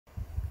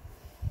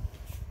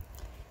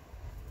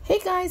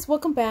Guys,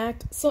 welcome back.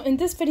 So in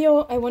this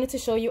video I wanted to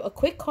show you a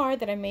quick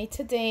card that I made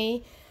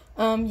today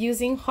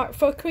using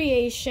Heartfelt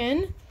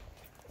Creation.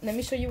 Let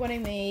me show you what I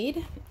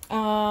made,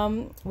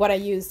 what I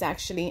used.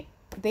 Actually,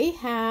 they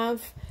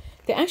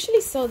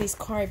actually sell these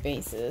card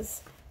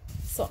bases.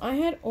 So I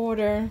had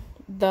ordered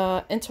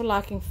the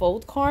interlocking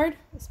fold card.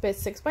 It's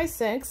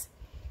 6x6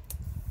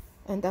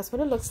 and that's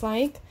what it looks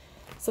like.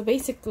 So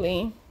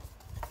basically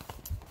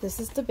this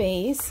is the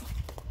base,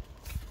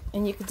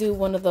 and you could do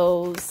one of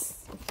those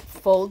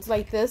folds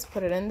like this,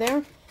 put it in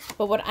there.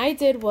 But what I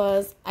did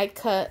was I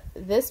cut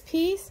this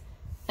piece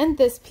and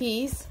this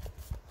piece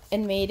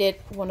and made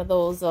it one of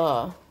those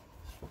I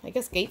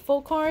guess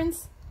gatefold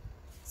cards.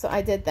 So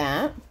I did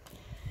that.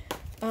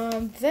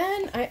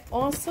 Then I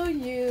also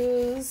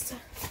used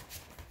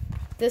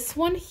this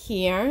one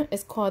here.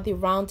 It's called the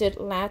rounded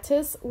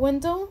lattice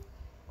window,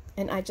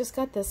 and I just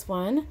got this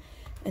one.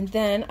 And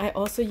then I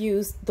also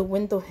used the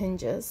window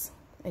hinges.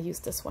 I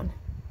used this one.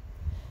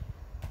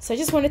 So I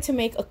just wanted to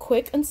make a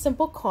quick and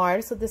simple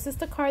card. So this is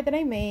the card that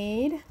I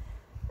made,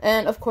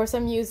 and of course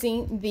I'm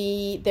using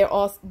the they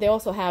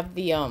also have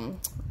the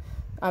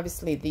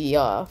obviously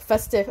the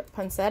festive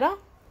pancetta.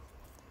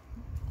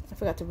 I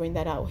forgot to bring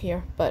that out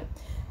here, but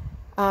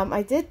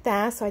I did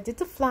that. So I did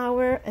the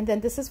flower, and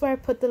then this is where I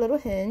put the little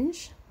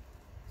hinge.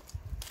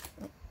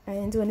 I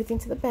didn't do anything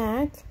to the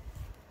back.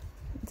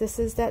 This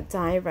is that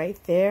die right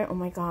there. Oh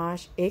my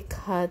gosh, it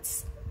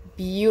cuts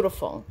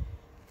beautiful.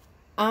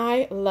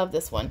 I love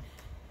this one.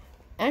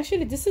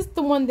 Actually, this is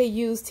the one they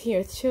used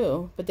here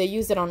too, but they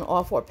used it on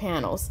all 4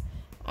 panels.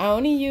 I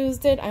only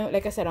used it,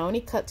 like I said, I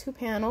only cut 2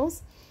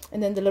 panels.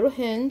 And then the little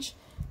hinge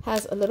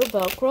has a little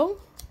Velcro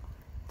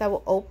that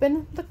will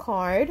open the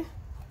card.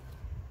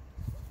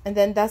 And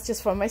then that's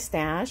just for my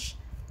stash.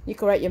 You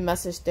can write your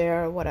message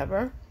there or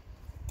whatever.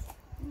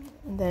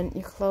 And then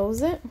you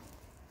close it.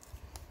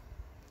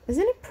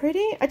 Isn't it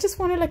pretty? I just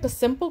wanted like a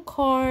simple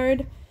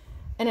card,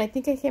 and I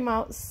think it came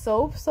out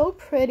so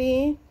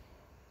pretty.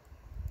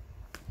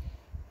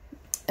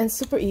 And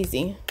super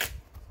easy.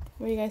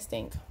 What do you guys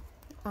think?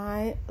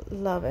 I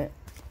love it.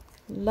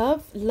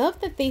 Love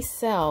that they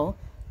sell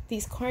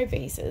these card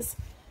bases.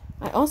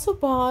 I also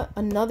bought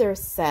another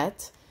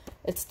set.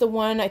 It's the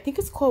one, I think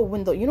it's called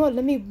Window. You know what?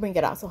 Let me bring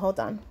it out. So hold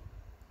on.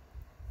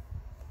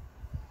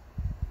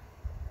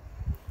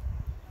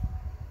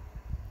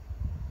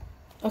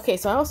 Okay,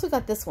 so I also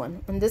got this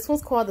one. And this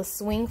one's called the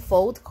Swing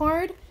Fold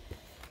card.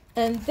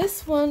 And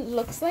this one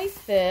looks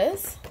like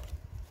this.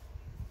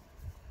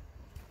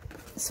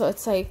 So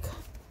it's like,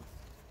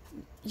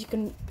 you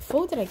can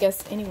fold it, I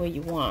guess, any way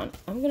you want.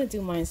 I'm going to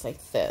do mine like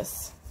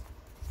this.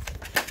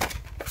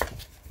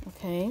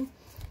 Okay.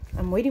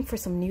 I'm waiting for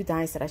some new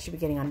dies that I should be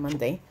getting on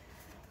Monday.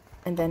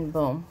 And then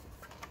boom.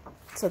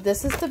 So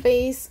this is the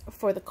base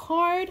for the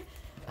card.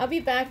 I'll be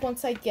back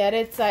once I get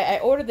it. So I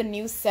ordered the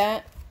new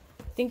set.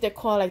 I think they're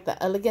called like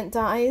the elegant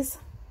dies.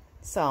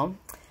 So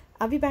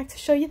I'll be back to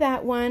show you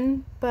that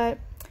one. But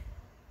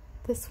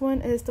this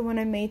one is the one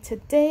I made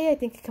today. I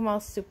think it came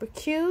out super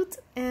cute,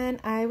 and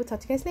I will talk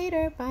to you guys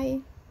later.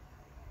 Bye.